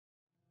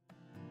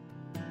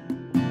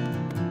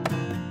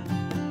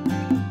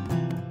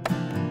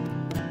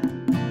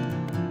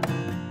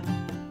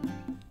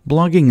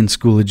Blogging in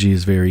Schoology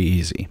is very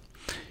easy.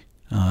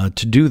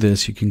 To do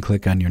this, you can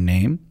click on your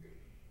name,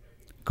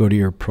 go to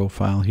your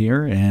profile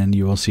here, and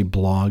you will see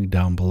blog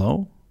down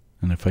below.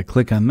 And if I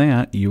click on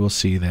that, you will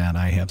see that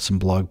I have some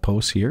blog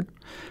posts here.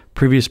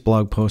 Previous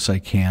blog posts, I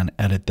can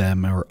edit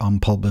them or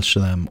unpublish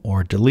them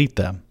or delete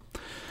them.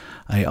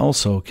 I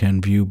also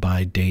can view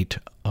by date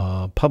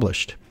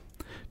published.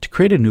 To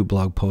create a new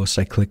blog post,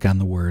 I click on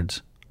the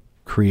words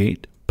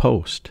Create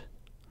Post.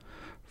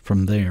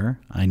 From there,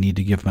 I need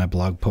to give my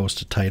blog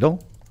post a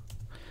title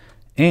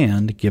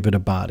and give it a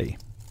body.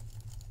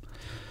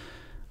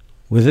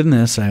 Within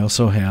this, I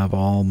also have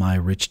all my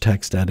rich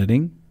text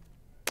editing.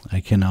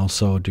 I can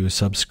also do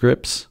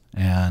subscripts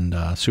and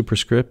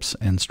superscripts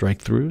and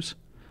strike-throughs.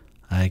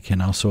 I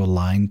can also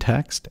align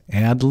text,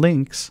 add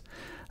links.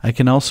 I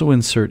can also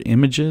insert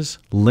images,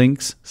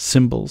 links,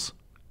 symbols,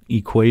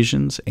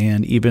 equations,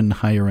 and even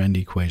higher-end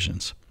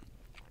equations.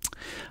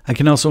 I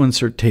can also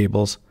insert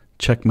tables,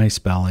 check my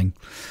spelling,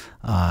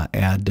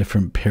 add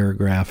different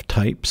paragraph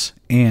types,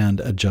 and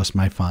adjust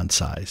my font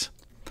size.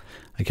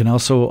 I can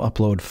also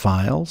upload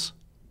files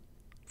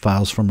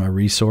from my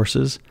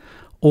resources,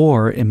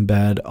 or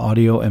embed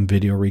audio and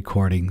video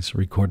recordings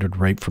recorded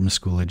right from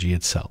Schoology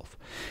itself.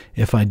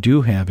 If I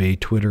do have a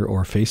Twitter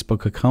or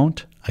Facebook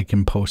account, I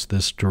can post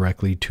this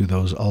directly to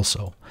those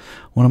also.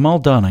 When I'm all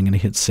done, I'm going to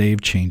hit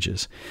Save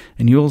Changes,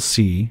 and you'll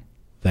see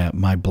that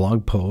my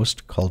blog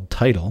post called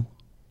Title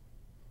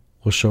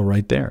will show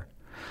right there.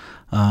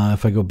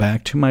 If I go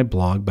back to my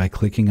blog by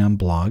clicking on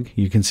Blog,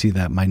 you can see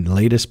that my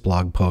latest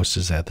blog post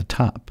is at the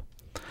top.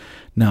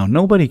 Now,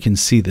 nobody can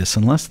see this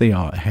unless they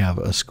have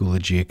a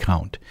Schoology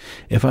account.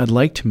 If I'd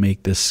like to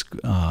make this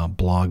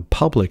blog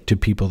public to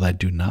people that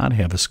do not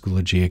have a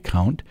Schoology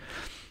account,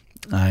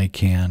 I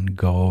can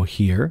go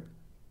here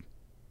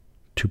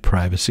to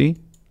Privacy,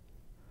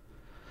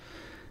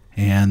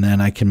 and then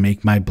I can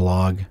make my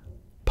blog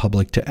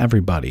public to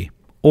everybody,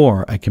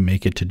 or I can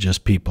make it to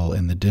just people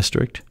in the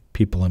district,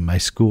 people in my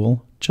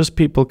school, just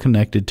people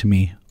connected to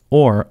me,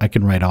 or I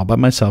can write all by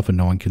myself and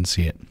no one can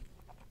see it.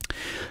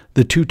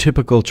 The two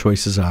typical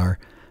choices are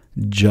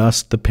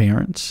just the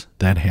parents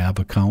that have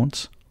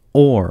accounts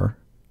or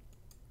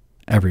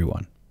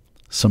everyone.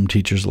 Some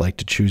teachers like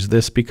to choose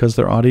this because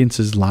their audience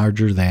is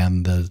larger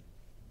than the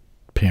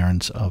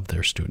parents of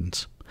their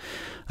students.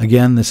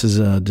 Again, this is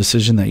a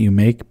decision that you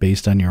make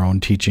based on your own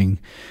teaching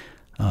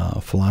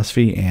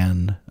philosophy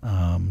and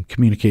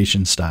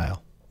communication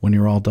style. When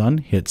you're all done,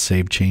 hit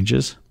Save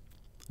Changes,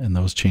 and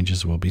those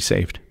changes will be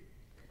saved.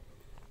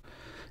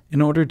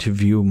 In order to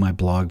view my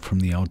blog from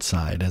the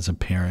outside as a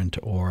parent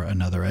or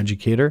another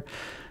educator,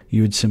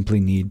 you would simply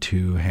need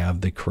to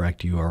have the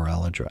correct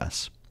URL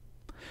address.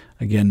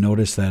 Again,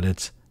 notice that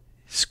it's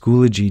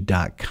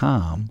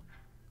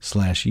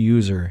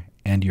schoology.com/user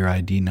and your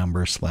ID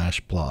number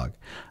 /blog.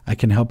 I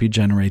can help you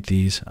generate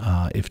these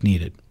if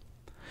needed.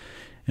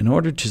 In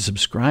order to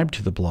subscribe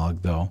to the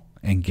blog, though,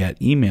 and get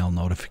email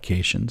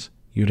notifications,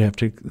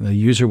 the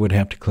user would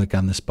have to click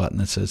on this button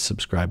that says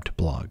Subscribe to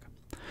Blog.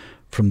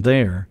 From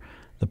there,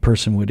 the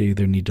person would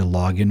either need to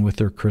log in with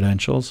their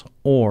credentials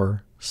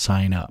or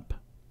sign up.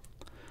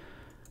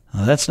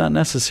 That's not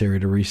necessary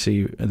to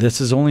receive. This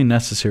is only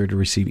necessary to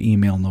receive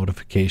email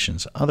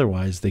notifications.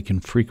 Otherwise, they can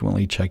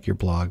frequently check your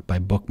blog by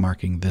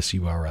bookmarking this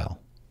URL.